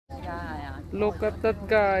Look at that,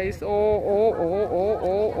 guys. Oh, oh, oh, oh,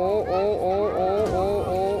 oh, oh, oh, oh, oh,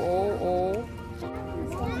 oh, oh, oh.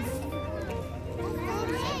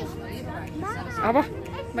 Aba,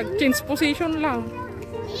 nag-change position lang.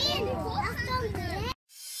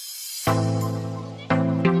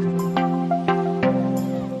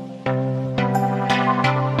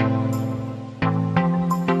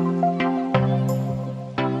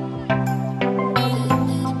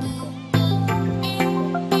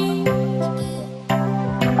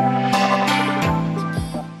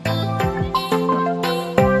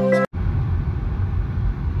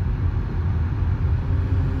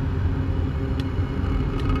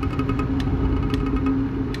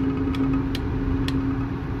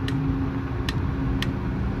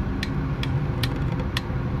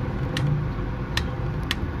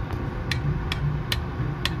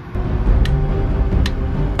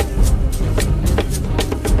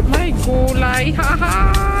 Gulay,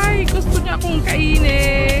 hahay! Gusto niya akong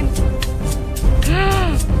kainin.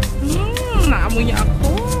 Naamoy niya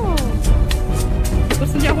ako.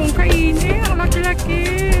 Gusto niya akong kainin. Ang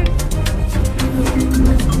laki-laki.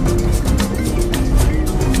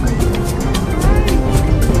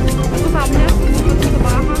 Kasama niya. Gusto sa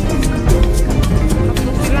bahan.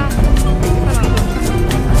 Tapos sila.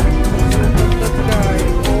 That's guys.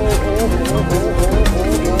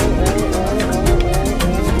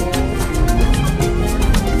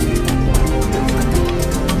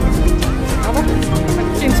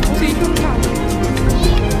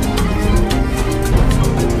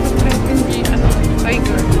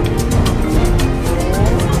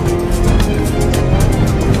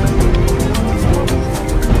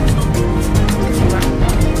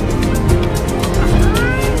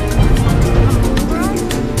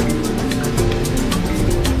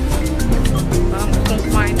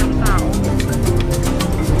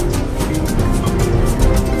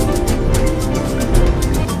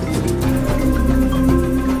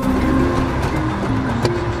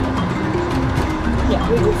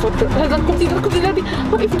 Kom die lagi.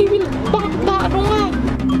 What if they will back that wrong?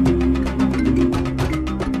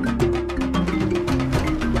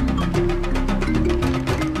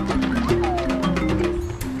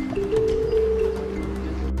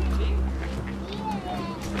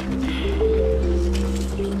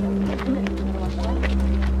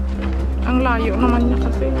 Ang layo naman niya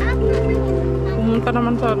kasi. Pumunta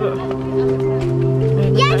naman sa...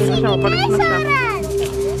 Yes, siya. Balik na siya.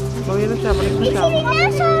 Balik na siya. Balik na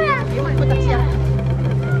siya.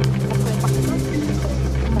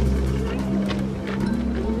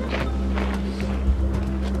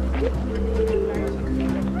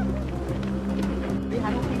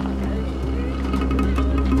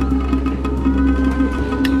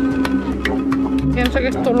 Yan siya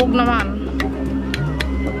guys, tulog naman.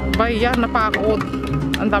 Bayan, napakot.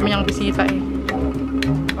 Ang dami niyang bisita eh.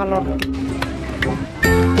 Kalor.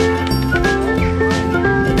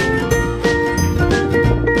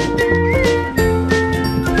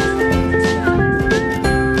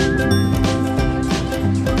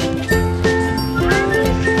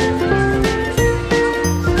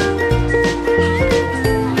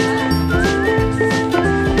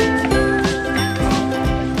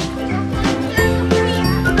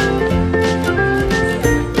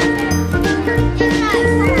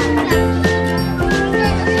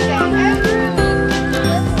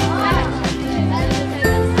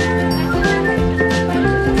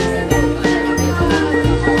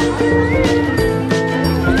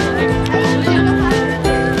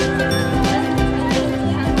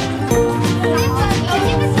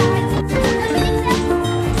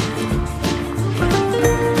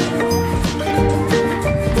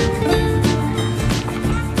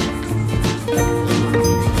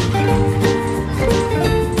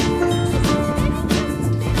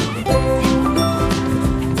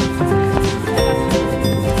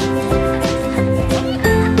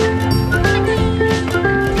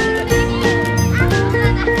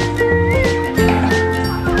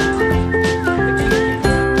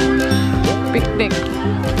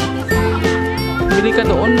 Bili ka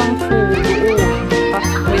doon ng food doon.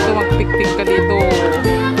 Tapos dito magpiktik ka dito.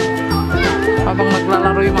 Habang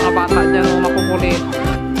naglalaro yung mga bata dyan o makukulit.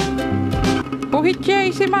 Puhit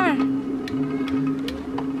siya si Mar.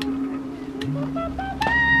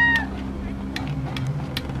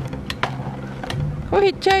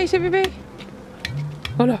 Puhit siya si Bebe.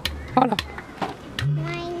 Hala, hala.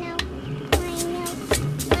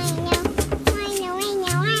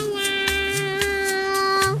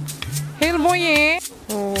 Boy,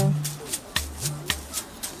 oh,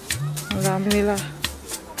 ang dami nila.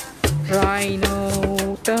 Rhino,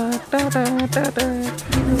 ta ta ta ta ta.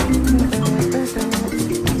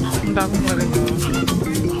 Ang daming galing.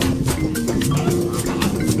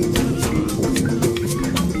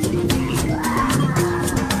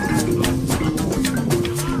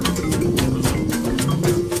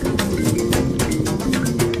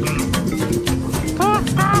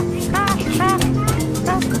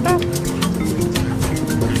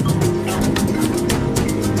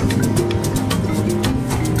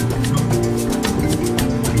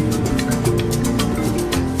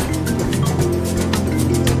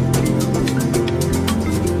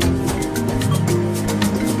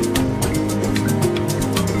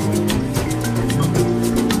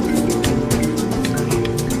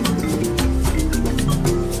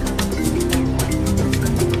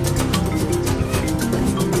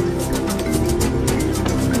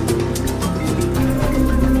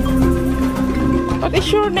 What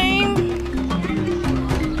is your name?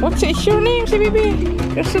 What's your name, si Bibi?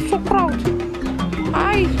 You're so proud.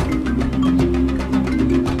 Ay!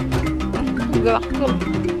 Drakkel.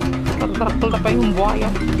 Drakkel na pa yung buhaya.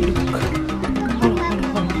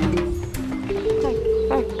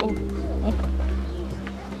 Ay, oh.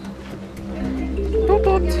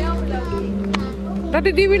 Tutut.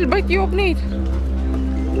 Daddy, they will bite you up, Nate.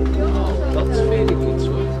 That's very good,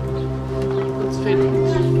 sweet. That's very good.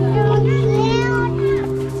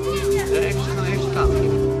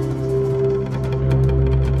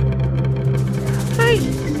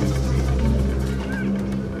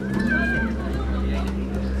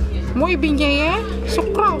 Muy bien, so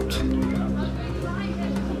crowd.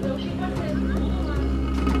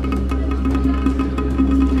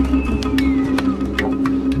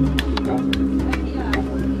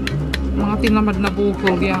 Mga tinamad na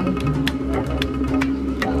bukol yan.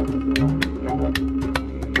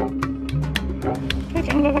 Ay,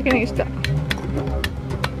 ang lalaki ng isda.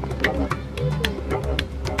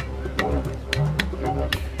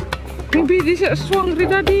 Maybe this is swang rin,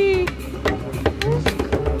 Daddy.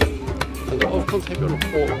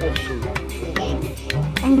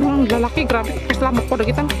 Ang lalaki, grabe. Salamat po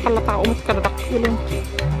dagitan. Kalatao mo kadadak yun.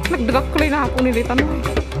 Nagdadak ko na ako nilitan.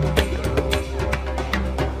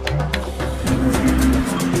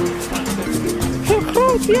 So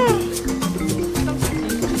crowd, yeah.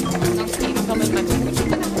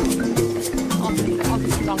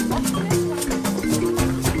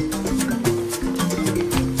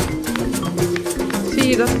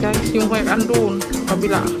 See that, guys, yung kaya andun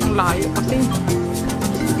kabila, ang layo kasi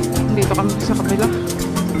dito kami sa kabila.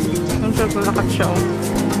 Yung sir, lalakad siya, oh.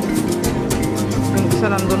 Yung isa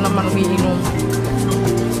nandun naman umiinom.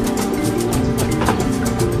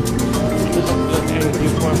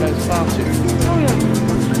 Oh yeah.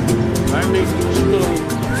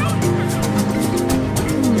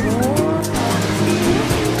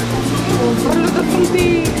 Oh, parang lagat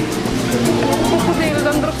kunti. Krokodil,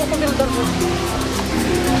 dandro, krokodil, dandro.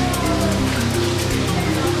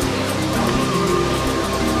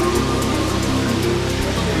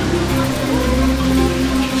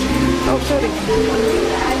 Oh, sorry.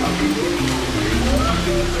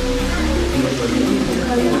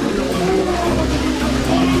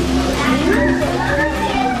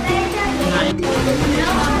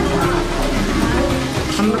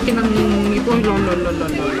 Ang laki ng ito. Lolo.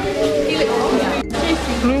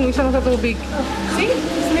 Ano yung isa na sa tubig? See?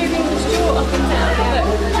 It's moving the straw up and down.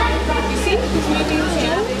 Look. You see? It's moving his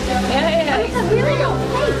hand. Yeah. Here we go.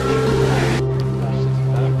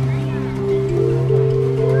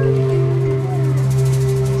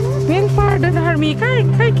 Well, farther than Harmy. Kai,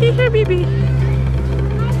 here, baby.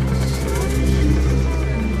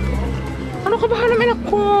 Ano ka ba namin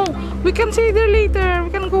ako? We can see there later.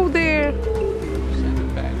 We can go there.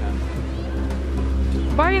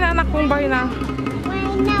 Bye na, anak kong. Bye na.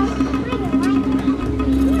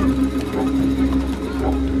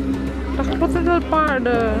 Takot na dal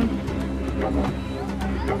farther.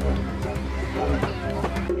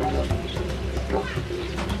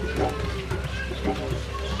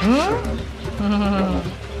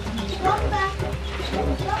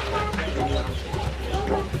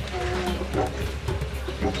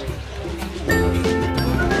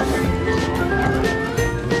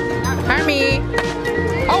 Harmy.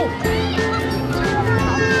 Oh.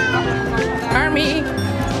 Harmy.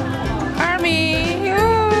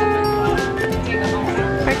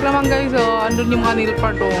 Pek naman guys, oh. Andun yung mga nail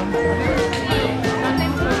part, oh.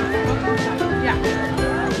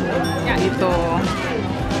 Dito.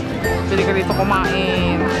 Pwede ka dito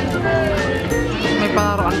kumain. May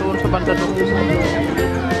palaruan doon sa banda doon.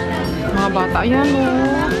 Mga bata. Ayan,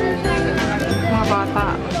 oh. Mga bata.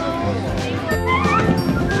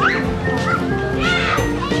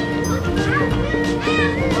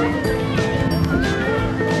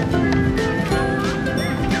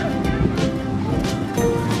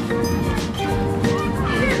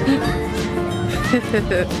 Guys,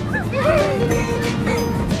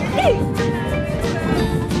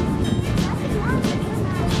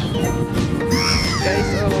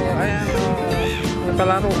 oh, ayan, oh,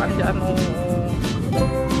 nagpalaruan dyan, oh.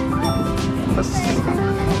 Tapos,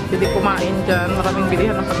 pwede kumain dyan, maraming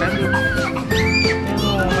bilihan ng pagkain. Ayan,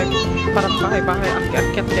 oh, may parang bahay-bahay,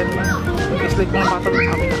 akyat-akyat yan, mag-islig mga bata ng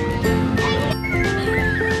kabila.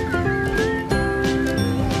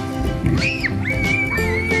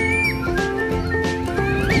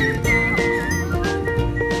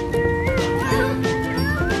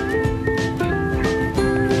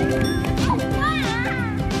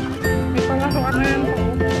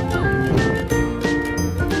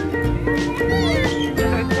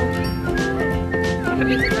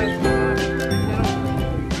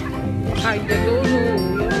 Ay,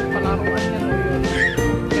 doon, yung palaruan yan, yun.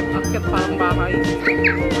 Akit parang bahay.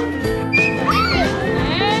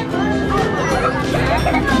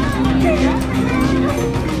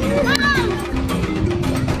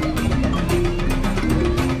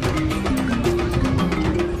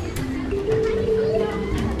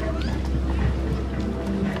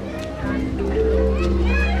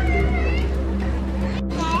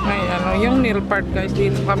 Ay, ano, yung nail part guys,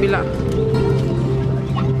 dito sa kabila.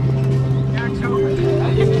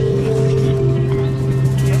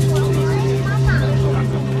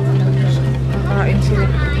 Kain sila.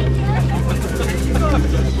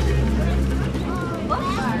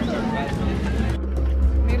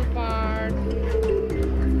 Nail part.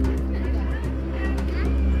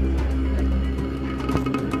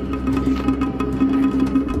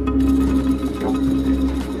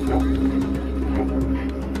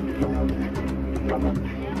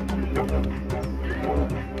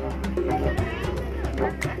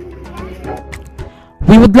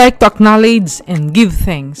 We would like to acknowledge and give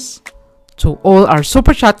thanks to all our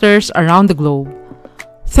super chatters around the globe.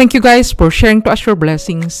 Thank you guys for sharing to us your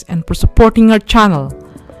blessings and for supporting our channel.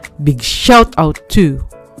 Big shout out to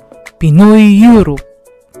Pinoy Europe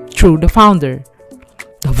through the founder,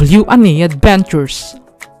 W&A Adventures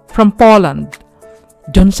from Poland,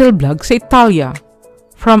 Johnsel Vlog sa Italia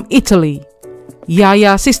from Italy,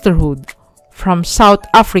 Yaya Sisterhood from South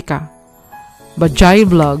Africa, Bajay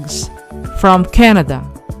Vlogs from Canada,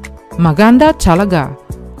 Maganda Talaga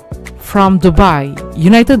from Dubai,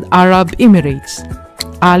 United Arab Emirates,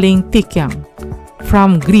 Aling Tikyang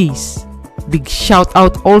from Greece. Big shout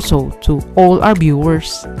out also to all our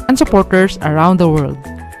viewers and supporters around the world.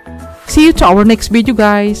 See you to our next video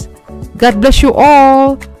guys. God bless you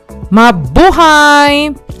all.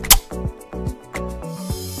 Mabuhay!